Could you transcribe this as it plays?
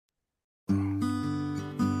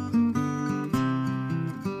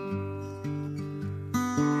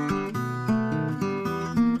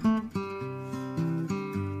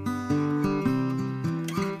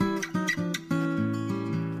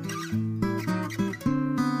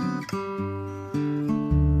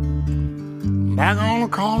Back on the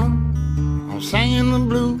corner, I'm singing the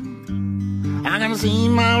blues. I can see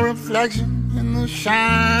my reflection in the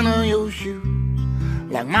shine of your shoes.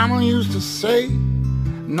 Like mama used to say,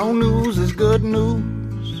 no news is good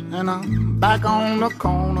news. And I'm back on the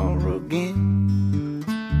corner again.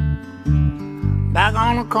 Back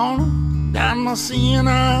on the corner, got my seeing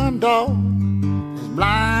eye dog. As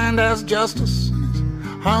blind as justice and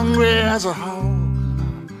as hungry as a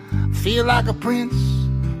hog. I feel like a prince,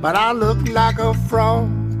 but I look like a frog.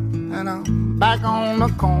 And I'm back on the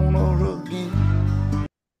corner again.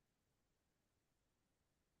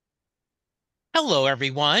 Hello,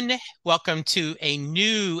 everyone. Welcome to a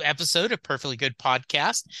new episode of Perfectly Good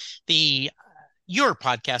Podcast, your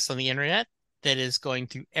podcast on the internet that is going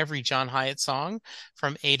through every John Hiatt song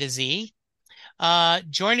from A to Z.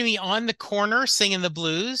 Joining me on the corner singing the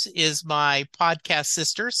blues is my podcast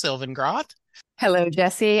sister, Sylvan Groth. Hello,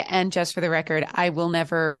 Jesse. And just for the record, I will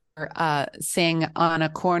never sing on a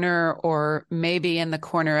corner or maybe in the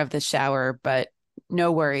corner of the shower, but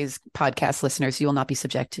no worries, podcast listeners, you will not be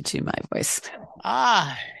subjected to my voice.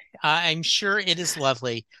 I'm sure it is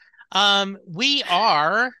lovely. We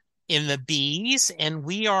are in the B's and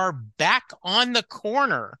we are back on the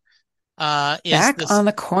corner. Back on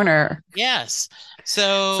the corner. Yes.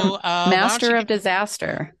 So, Master of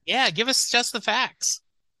Disaster. Yeah, give us just the facts.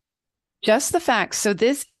 Just the facts. So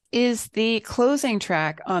this is the closing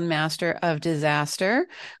track on Master of Disaster,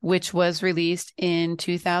 which was released in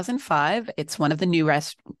 2005. It's one of the New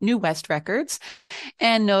West records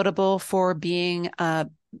and notable for being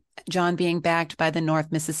John being backed by the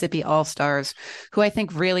North Mississippi All-Stars, who I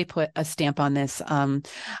think really put a stamp on this.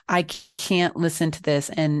 I can't listen to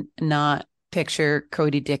this and not picture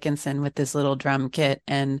Cody Dickinson with this little drum kit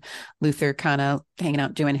and Luther kind of hanging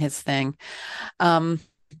out doing his thing.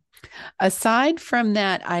 Aside from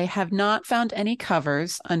that, I have not found any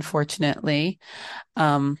covers, unfortunately.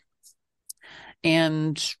 And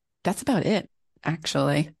that's about it,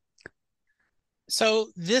 actually. So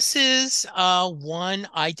this is one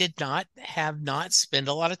I did not spend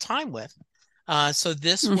a lot of time with. So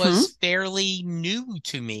this was fairly new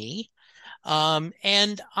to me.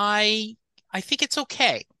 And I think it's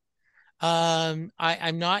okay. I'm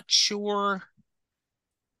not sure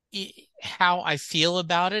how I feel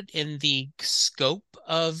about it in the scope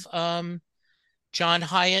of John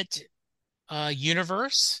Hiatt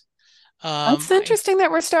universe. It's interesting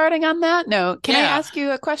that we're starting on that note. Can I ask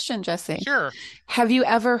you a question, Jesse? Sure. Have you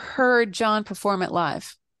ever heard John perform it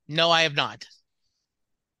live? No, I have not.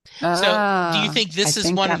 So do you think this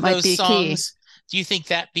is one of those songs? Do you think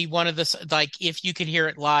that be one of the, like, if you could hear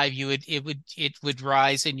it live, it would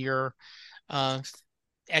rise in your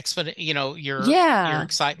your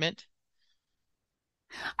excitement?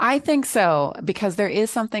 I think so, because there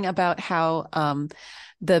is something about how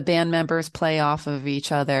the band members play off of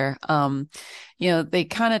each other. They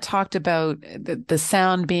kind of talked about the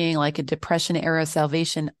sound being like a Depression era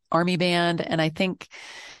Salvation Army band, and I think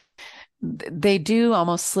they do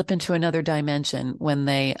almost slip into another dimension when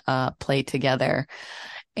they play together.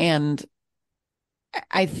 And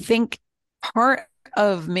I think part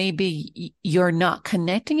of maybe you're not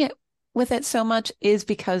connecting it with it so much is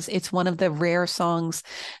because it's one of the rare songs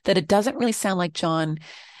that it doesn't really sound like John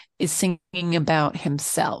is singing about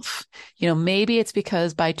himself. Maybe it's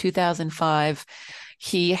because by 2005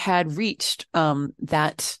 he had reached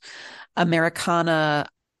that Americana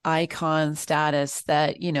icon status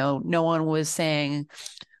that no one was saying,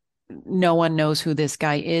 no one knows who this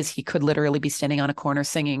guy is. He could literally be standing on a corner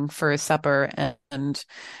singing for a supper and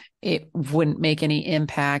it wouldn't make any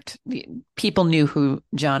impact. People knew who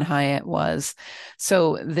John Hiatt was.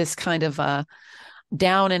 So this kind of a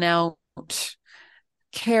down and out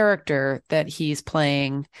character that he's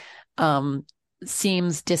playing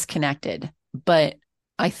seems disconnected. But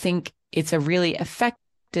I think it's a really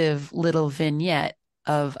effective little vignette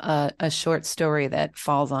of a short story that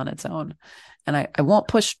falls on its own. And I won't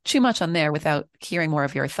push too much on there without hearing more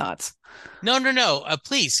of your thoughts. No.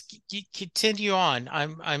 Please continue on.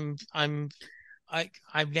 I'm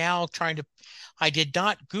now trying to. I did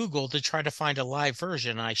not Google to try to find a live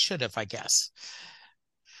version. I should have, I guess.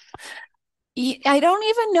 I don't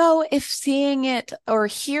even know if seeing it or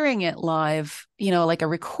hearing it live, like a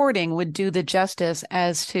recording, would do the justice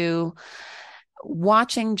as to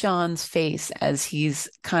watching John's face as he's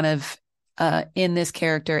kind of in this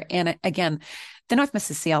character. And again, the North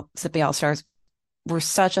Mississippi All-Stars were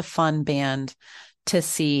such a fun band to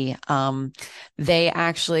see. They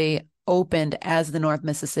actually opened as the North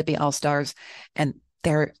Mississippi All-Stars, and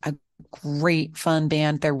they're a great fun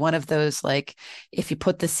band. They're one of those, like, if you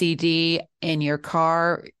put the CD in your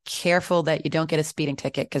car, careful that you don't get a speeding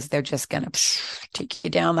ticket because they're just gonna take you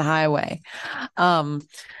down the highway. Um,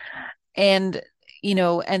 and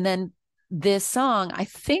and then this song, I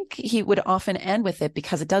think he would often end with it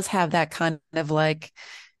because it does have that kind of like,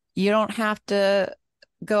 you don't have to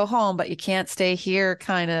go home, but you can't stay here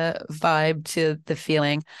kind of vibe to the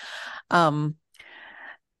feeling. Um,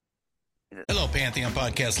 Hello, Pantheon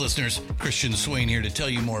Podcast listeners. Christian Swain here to tell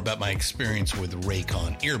you more about my experience with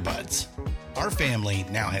Raycon earbuds. Our family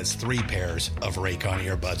now has 3 pairs of Raycon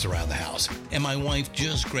earbuds around the house, and my wife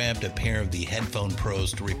just grabbed a pair of the Headphone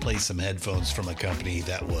Pros to replace some headphones from a company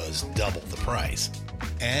that was double the price.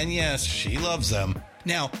 And yes, she loves them.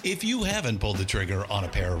 Now, if you haven't pulled the trigger on a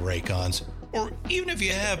pair of Raycons, or even if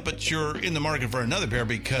you have, but you're in the market for another pair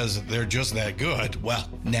because they're just that good, well,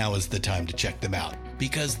 now is the time to check them out,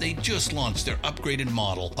 because they just launched their upgraded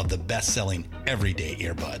model of the best-selling everyday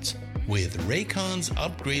earbuds. With Raycon's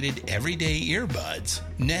upgraded everyday earbuds,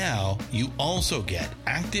 now you also get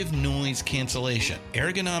active noise cancellation,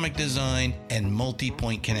 ergonomic design, and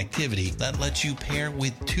multi-point connectivity that lets you pair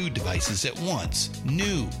with 2 devices at once.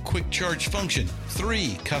 New quick charge function,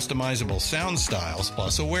 3 customizable sound styles,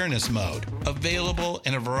 plus awareness mode. Available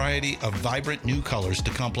in a variety of vibrant new colors to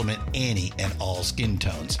complement any and all skin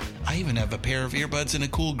tones. I even have a pair of earbuds in a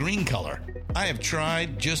cool green color. I have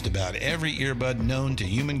tried just about every earbud known to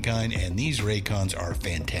humankind, and these Raycons are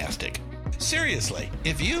fantastic. Seriously,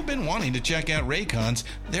 if you've been wanting to check out Raycons,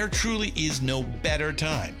 there truly is no better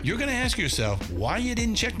time. You're going to ask yourself why you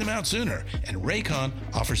didn't check them out sooner, and Raycon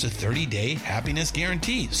offers a 30-day happiness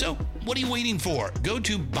guarantee. So what are you waiting for? Go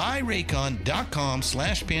to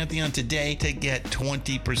buyraycon.com/Pantheon today to get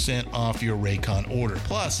 20% off your Raycon order,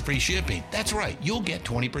 plus free shipping. That's right, you'll get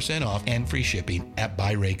 20% off and free shipping at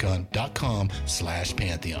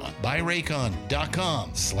buyraycon.com/Pantheon.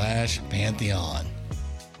 buyraycon.com/Pantheon.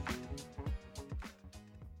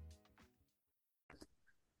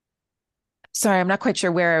 Sorry, I'm not quite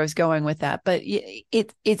sure where I was going with that, but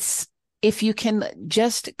it's if you can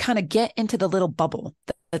just kind of get into the little bubble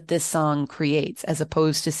that this song creates, as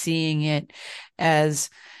opposed to seeing it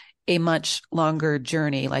as a much longer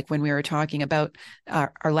journey. Like when we were talking about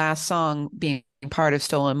our last song being part of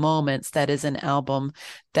Stolen Moments, that is an album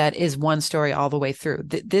that is one story all the way through.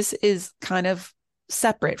 This is kind of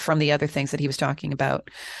separate from the other things that he was talking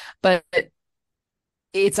about, but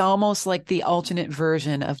it's almost like the alternate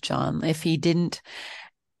version of John. If he didn't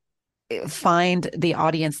find the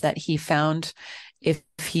audience that he found, if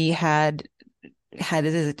he had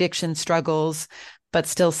his addiction struggles, but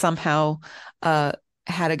still somehow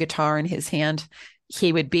had a guitar in his hand,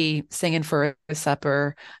 he would be singing for a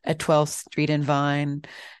supper at 12th Street and Vine.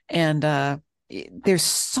 And there's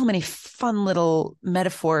so many fun little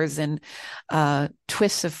metaphors and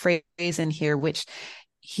twists of phrase in here, which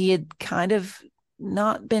he had kind of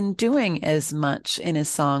not been doing as much in his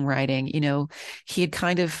songwriting. He had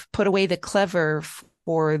kind of put away the clever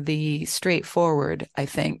for the straightforward, I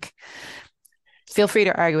think. Feel free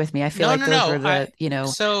to argue with me. I feel those are the,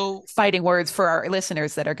 so fighting words for our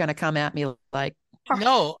listeners that are going to come at me like,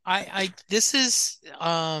 no, this is,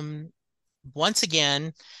 once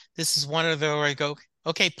again, this is one of the where I go,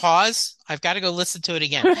 okay, pause. I've got to go listen to it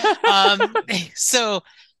again. So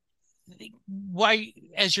why,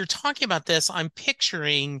 as you're talking about this, I'm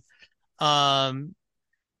picturing Jerry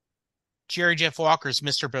Jeff Walker's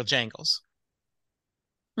Mr. Bojangles.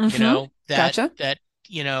 Gotcha.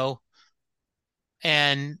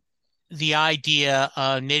 And the idea,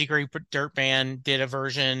 Nitty Gritty Dirt Band did a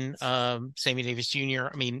version, Sammy Davis Jr.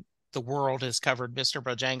 I mean, the world has covered Mr.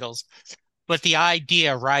 Bojangles, but the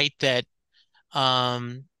idea, right, that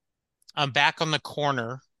I'm back on the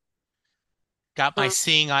corner, got my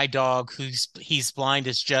seeing eye dog, he's blind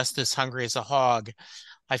as just as hungry as a hog.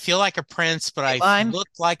 I feel like a prince, but I look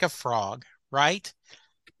like a frog, right?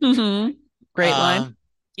 Mm-hmm. Great line.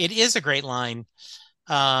 It is a great line.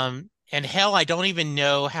 And hell, I don't even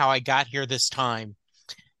know how I got here this time.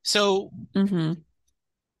 So, we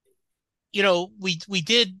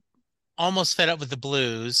did Almost Fed Up with the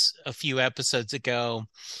Blues a few episodes ago.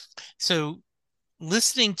 So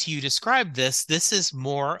listening to you describe this is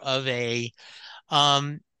more of a,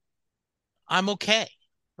 I'm okay,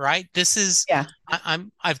 right? This is, yeah.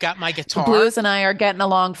 I've got my guitar. The blues and I are getting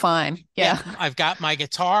along fine. Yeah. I've got my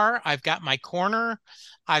guitar. I've got my corner.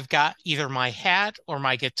 I've got either my hat or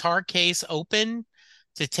my guitar case open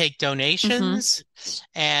to take donations.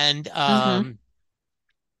 And,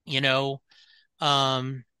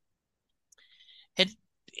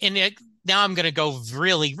 now I'm going to go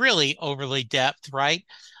really, really overly depth, right?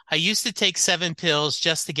 I used to take 7 pills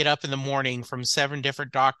just to get up in the morning from 7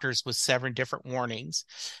 different doctors with 7 different warnings.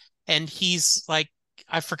 And he's like,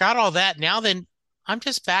 I forgot all that. Now then, I'm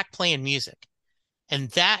just back playing music. And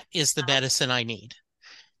that is the medicine I need.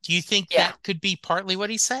 Do you think Yeah. that could be partly what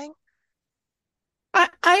he's saying?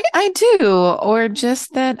 I do, or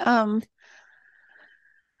just that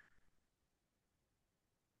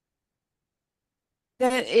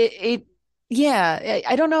that it yeah,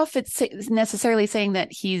 I don't know if it's necessarily saying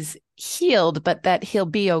that he's healed, but that he'll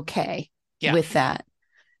be okay Yeah. with that.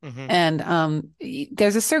 Hmm. And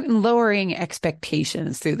there's a certain lowering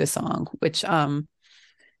expectations through the song, which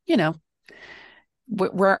you know,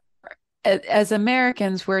 we're as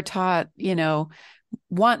Americans, we're taught,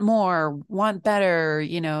 want more, want better,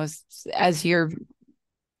 as you're,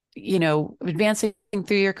 advancing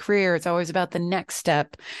through your career, it's always about the next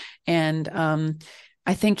step. And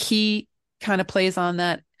I think he kind of plays on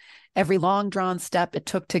that. Every long drawn step it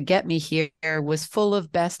took to get me here was full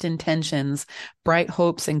of best intentions, bright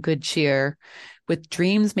hopes, and good cheer, with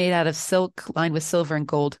dreams made out of silk lined with silver and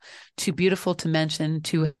gold, too beautiful to mention,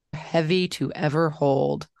 too heavy to ever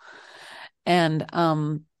hold. And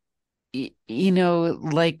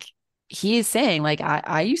like he is saying, like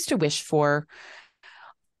I used to wish for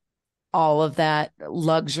all of that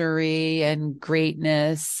luxury and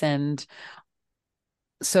greatness and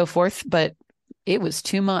so forth, but it was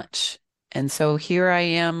too much. And so here I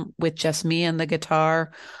am with just me and the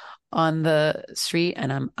guitar on the street,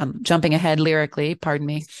 and I'm jumping ahead lyrically, pardon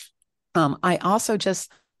me. I also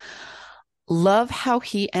just love how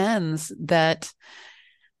he ends that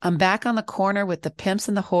I'm back on the corner with the pimps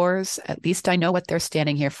and the whores. At least I know what they're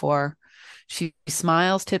standing here for. She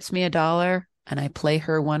smiles, tips me $1, and I play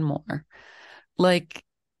her one more. Like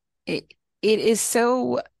it is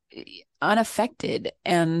so unaffected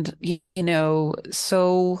and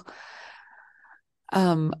so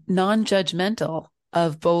non-judgmental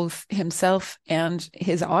of both himself and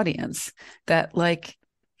his audience, that like,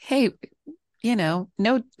 hey, no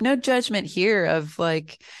judgment here of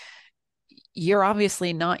like, you're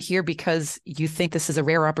obviously not here because you think this is a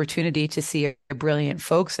rare opportunity to see a brilliant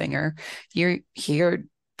folk singer. You're here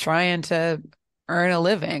trying to earn a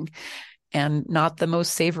living, and not the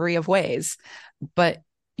most savory of ways, but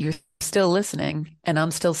you're still listening and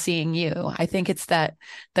I'm still seeing you. I think it's that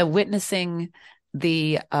the witnessing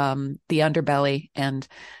the underbelly and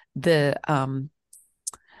the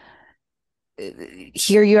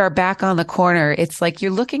here you are back on the corner. It's like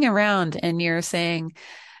you're looking around and you're saying,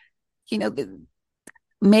 you know,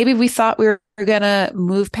 maybe we thought we were going to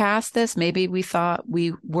move past this. Maybe we thought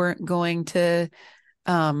we weren't going to,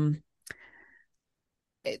 um,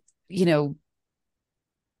 you know,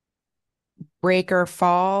 break or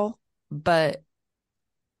fall, but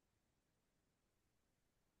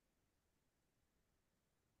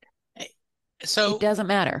So it doesn't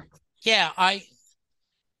matter. yeah,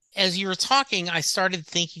 as you were talking, I started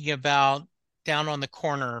thinking about Down on the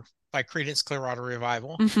Corner by Creedence Clearwater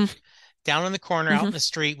Revival. Mm-hmm. Down on the corner, out in Mm-hmm. the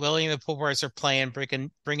street, Willie and the Poor Boys are playing,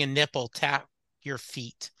 bring a nipple, tap your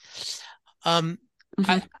feet. Um, I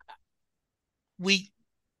Mm-hmm. we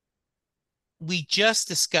we just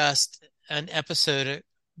discussed an episode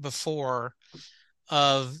before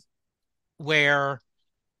of where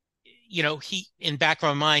he, in back of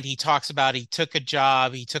my mind, he talks about he took a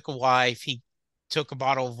job, he took a wife, he took a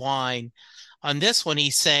bottle of wine. On this one,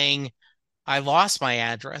 he's saying, I lost my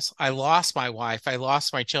address, I lost my wife, I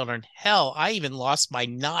lost my children. Hell, I even lost my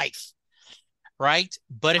knife, right?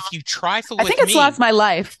 But if you trifle I with think it's lost me, my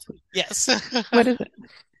life. yes, What is it?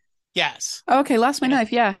 yes. Okay, lost my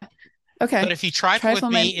knife. Yeah. But Okay. if you trifle with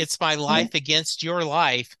Trifle my. me, it's my Okay. life against your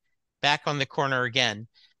life, back on the corner again.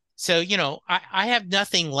 So, I have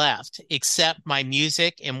nothing left except my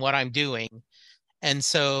music and what I'm doing. And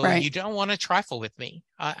so you Right. don't want to trifle with me.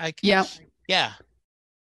 Yeah. Yeah.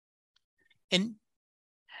 And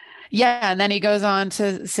Yeah. And then he goes on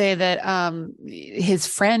to say that his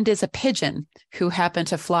friend is a pigeon who happened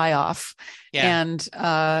to fly off, yeah, and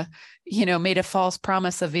made a false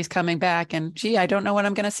promise of he's coming back. And gee, I don't know when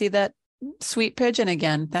I'm going to see that sweet pigeon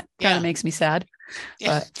again. That kind of yeah, makes me sad.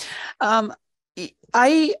 yeah. But um,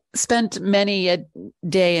 I spent many a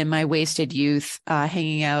day in my wasted youth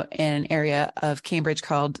hanging out in an area of Cambridge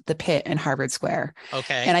called the Pit in Harvard Square.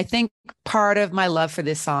 Okay. And I think part of my love for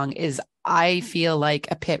this song is I feel like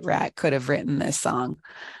a pit rat could have written this song.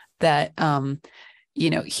 That,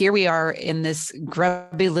 here we are in this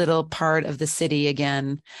grubby little part of the city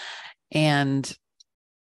again. And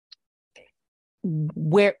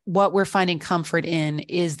what we're finding comfort in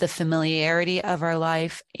is the familiarity of our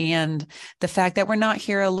life and the fact that we're not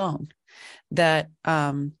here alone, that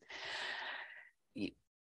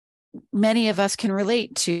many of us can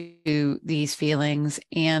relate to these feelings,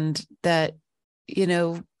 and that,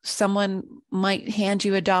 someone might hand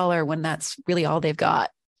you $1 when that's really all they've got.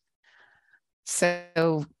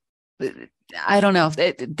 So I don't know.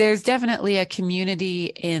 There's definitely a community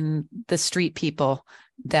in the street people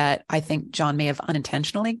that I think John may have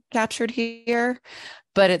unintentionally captured here,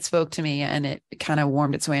 but it spoke to me and it kind of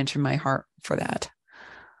warmed its way into my heart for that.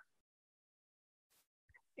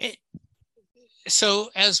 So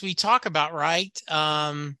as we talk about, right,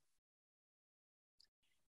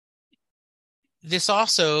 this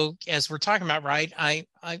also, as we're talking about, right,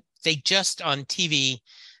 they just on TV,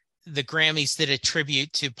 the Grammys did a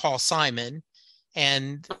tribute to Paul Simon,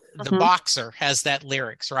 and the boxer has that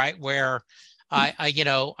lyrics, right, where where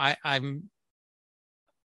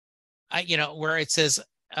it says,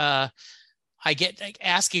 I get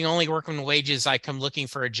asking only working wages. I come looking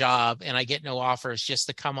for a job and I get no offers, just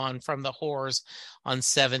to come on from the whores on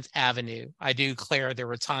 7th Avenue. I do declare there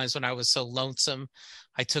were times when I was so lonesome,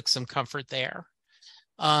 I took some comfort there.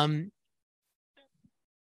 The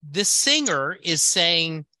singer is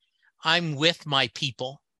saying, I'm with my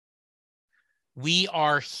people. We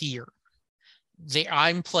are here.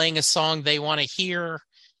 I'm playing a song they want to hear.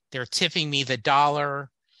 They're tipping me the $1.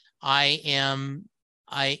 I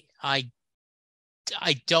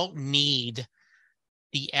don't need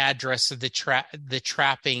the address of the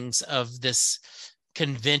trappings of this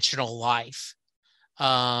conventional life.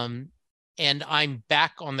 And I'm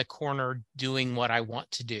back on the corner doing what I want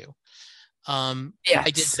to do. Yes. I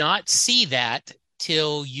did not see that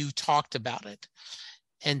till you talked about it.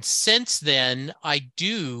 And since then, I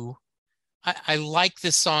like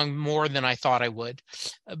this song more than I thought I would.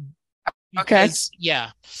 Because, okay. Yeah.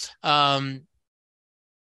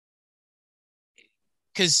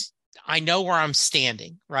 Because I know where I'm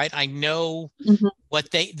standing, right? I know what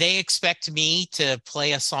they expect me to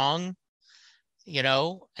play a song,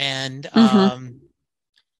 and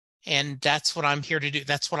that's what I'm here to do.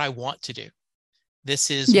 That's what I want to do.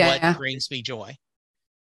 This is what brings me joy.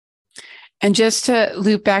 And just to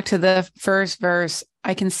loop back to the first verse,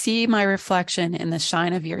 I can see my reflection in the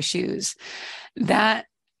shine of your shoes. That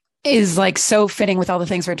is like so fitting with all the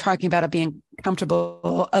things we're talking about being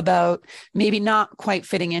comfortable, about maybe not quite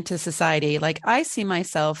fitting into society. Like I see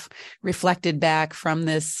myself reflected back from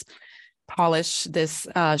this polish, this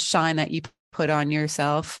shine that you put on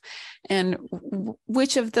yourself. And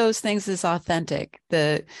which of those things is authentic?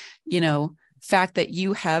 The, fact that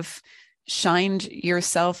you have shined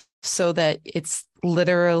yourself so that it's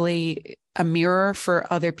literally a mirror for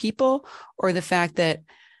other people, or the fact that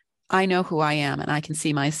I know who I am and I can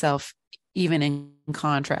see myself even in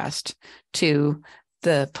contrast to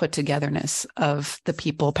the put togetherness of the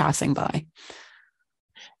people passing by.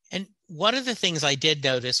 And one of the things I did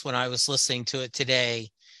notice when I was listening to it today,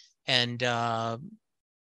 and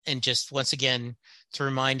just once again, to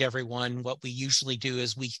remind everyone, what we usually do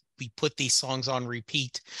is we put these songs on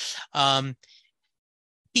repeat.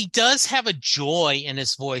 He does have a joy in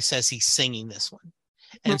his voice as he's singing this one.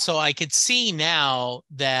 And so I could see now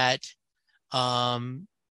that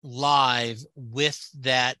live with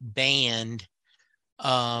that band,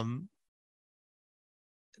 that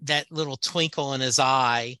little twinkle in his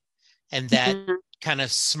eye and that kind of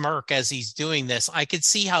smirk as he's doing this, I could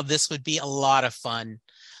see how this would be a lot of fun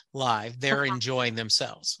live. They're enjoying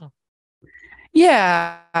themselves.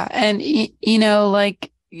 Yeah. And,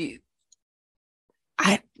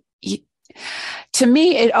 to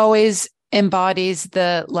me, it always embodies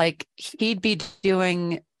he'd be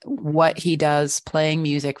doing what he does, playing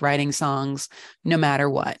music, writing songs, no matter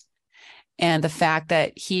what. And the fact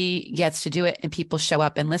that he gets to do it and people show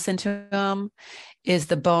up and listen to him is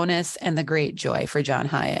the bonus and the great joy for John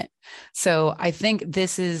Hiatt. So I think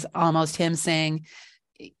this is almost him saying,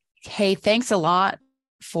 hey, thanks a lot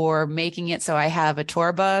for making it so I have a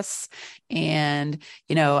tour bus and,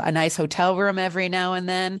 a nice hotel room every now and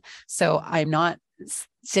then. So I'm not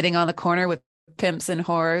sitting on the corner with pimps and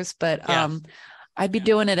whores, but I'd be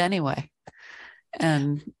doing it anyway.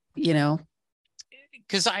 And,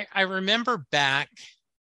 because I remember back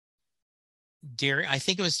I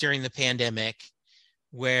think it was during the pandemic,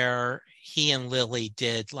 where he and Lily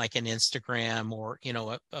did like an Instagram or,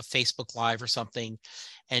 a Facebook Live or something.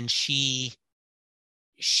 And she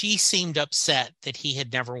seemed upset that he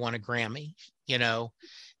had never won a Grammy,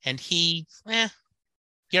 and he, it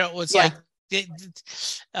was like,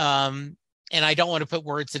 and I don't want to put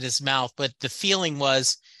words in his mouth, but the feeling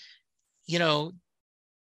was, little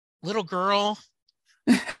girl,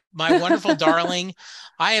 my wonderful darling,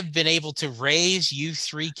 I have been able to raise you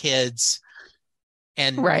 3 kids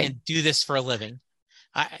and do this for a living.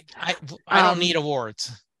 I don't need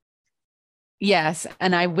awards. Yes.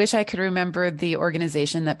 And I wish I could remember the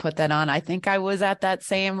organization that put that on. I think I was at that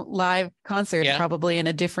same live concert, probably in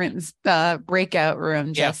a different breakout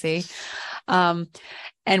room, Jesse. And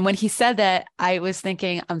when he said that, I was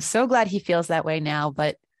thinking, I'm so glad he feels that way now.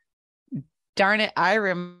 But darn it, I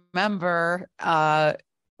remember the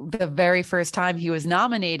very first time he was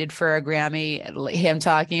nominated for a Grammy, him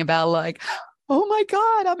talking about like, oh my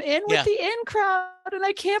God, I'm in with the in crowd and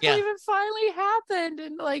I can't believe it finally happened.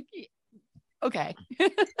 And like, okay.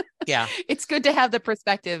 It's good to have the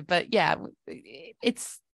perspective, but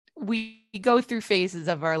we go through phases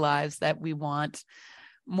of our lives that we want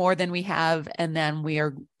more than we have. And then we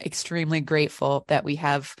are extremely grateful that we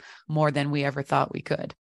have more than we ever thought we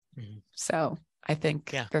could. Mm-hmm. So I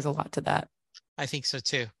think there's a lot to that. I think so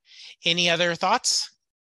too. Any other thoughts?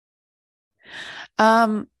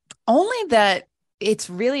 Only that it's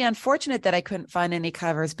really unfortunate that I couldn't find any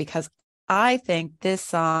covers, because I think this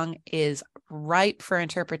song is ripe for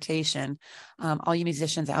interpretation. All you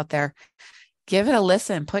musicians out there, give it a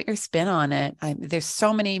listen, put your spin on it. There's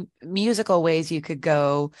so many musical ways you could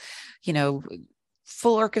go,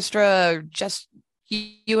 full orchestra, just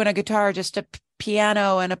you and a guitar, just a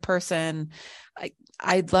piano and a person.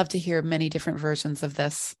 I'd love to hear many different versions of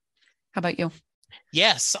this. How about you?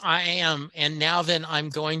 Yes, I am. And now then I'm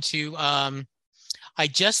going to, I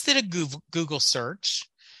just did a Google search,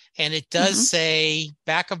 and it does say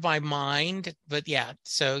Back of My Mind, but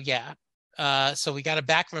so we got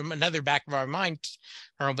another Back of Our Mind,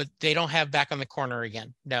 but they don't have Back on the Corner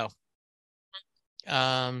again. No.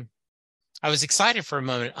 I was excited for a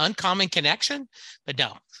moment. Uncommon Connection, but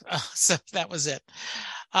no. So that was it.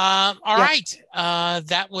 All right.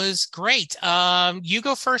 That was great. You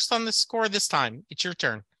go first on the score this time. It's your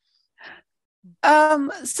turn.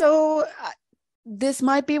 So this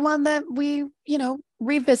might be one that we,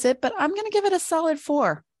 revisit, but I'm going to give it a solid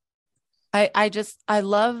 4. I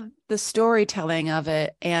love the storytelling of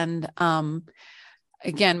it. And,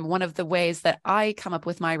 again, one of the ways that I come up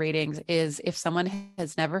with my ratings is if someone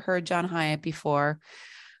has never heard John Hiatt before,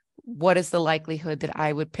 what is the likelihood that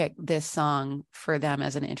I would pick this song for them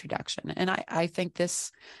as an introduction? And I think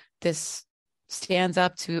this stands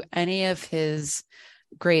up to any of his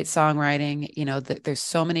great songwriting. There's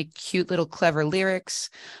so many cute little clever lyrics.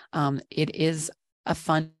 It is a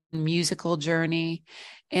fun musical journey,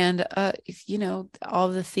 and all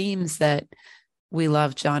the themes that we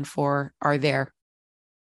love John for are there.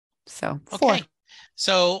 So 4. Okay.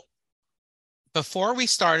 So before we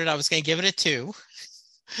started, I was going to give it a 2.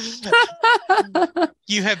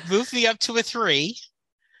 You have moved me up to a 3.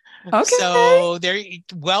 Okay. So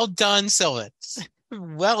well done, Sylvan.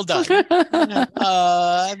 Well done.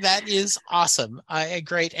 That is awesome.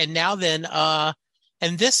 Great. And now then,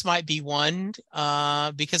 and this might be one,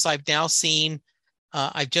 because I've now seen,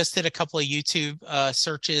 I just did a couple of YouTube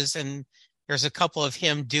searches, and there's a couple of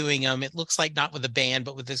him doing them. It looks like not with a band,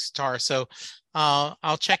 but with his guitar. So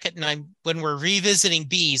I'll check it. And when we're revisiting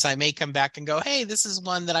Bees, I may come back and go, hey, this is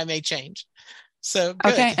one that I may change. So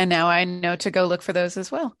good. Okay. And now I know to go look for those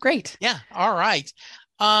as well. Great. Yeah. All right.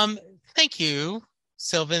 Thank you,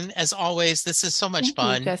 Sylvan. As always, this is so much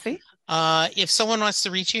fun. Thank you, Jesse. If someone wants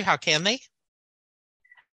to reach you, how can they?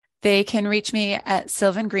 They can reach me at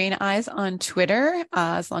Sylvan Green Eyes on Twitter,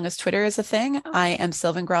 as long as Twitter is a thing. I am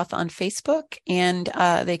Sylvan Groth on Facebook, and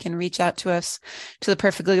they can reach out to us to the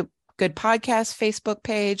Perfectly Good Podcast Facebook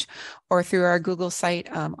page or through our Google site.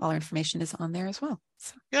 All our information is on there as well.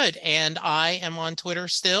 So. Good. And I am on Twitter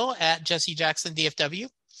still at Jesse Jackson DFW.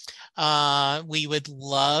 We would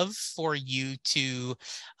love for you to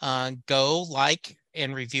go like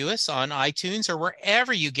and review us on iTunes or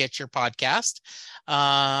wherever you get your podcast.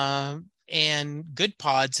 And Good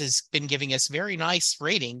Pods has been giving us very nice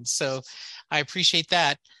ratings, so I appreciate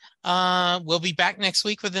that. We'll be back next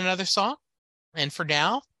week with another song. And for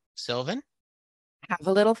now, Sylvan, have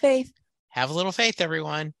a little faith. Have a little faith,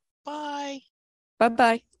 everyone. Bye.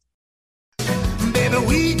 Bye-bye. Baby,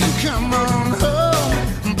 we can come on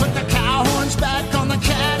home, put the cow horns back on the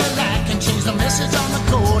Cadillac and change the message on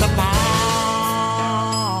the coat of arms.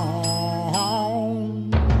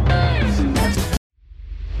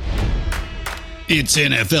 It's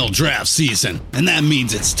NFL draft season, and that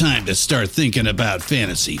means it's time to start thinking about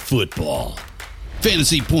fantasy football.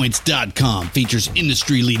 FantasyPoints.com features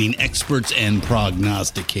industry-leading experts and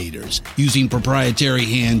prognosticators using proprietary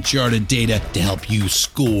hand-charted data to help you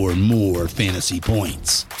score more fantasy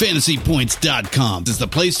points. FantasyPoints.com is the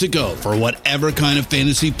place to go for whatever kind of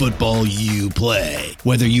fantasy football you play.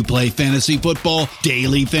 Whether you play fantasy football,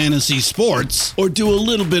 daily fantasy sports, or do a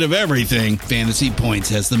little bit of everything, Fantasy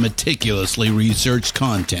Points has the meticulously researched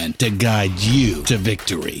content to guide you to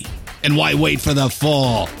victory. And why wait for the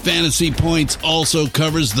fall? Fantasy Points also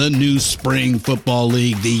covers the new spring football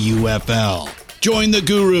league, the UFL. Join the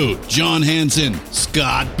guru, John Hansen,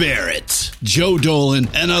 Scott Barrett, Joe Dolan,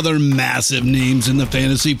 and other massive names in the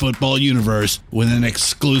fantasy football universe with an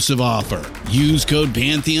exclusive offer. Use code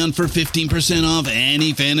Pantheon for 15% off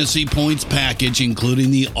any Fantasy Points package, including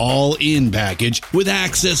the all-in package, with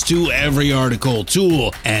access to every article,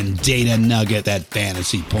 tool, and data nugget that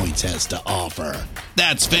Fantasy Points has to offer.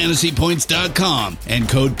 That's fantasypoints.com and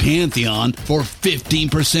code Pantheon for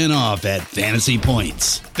 15% off at Fantasy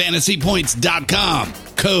Points. Fantasypoints.com,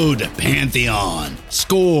 code Pantheon.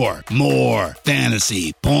 Score more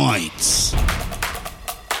fantasy points.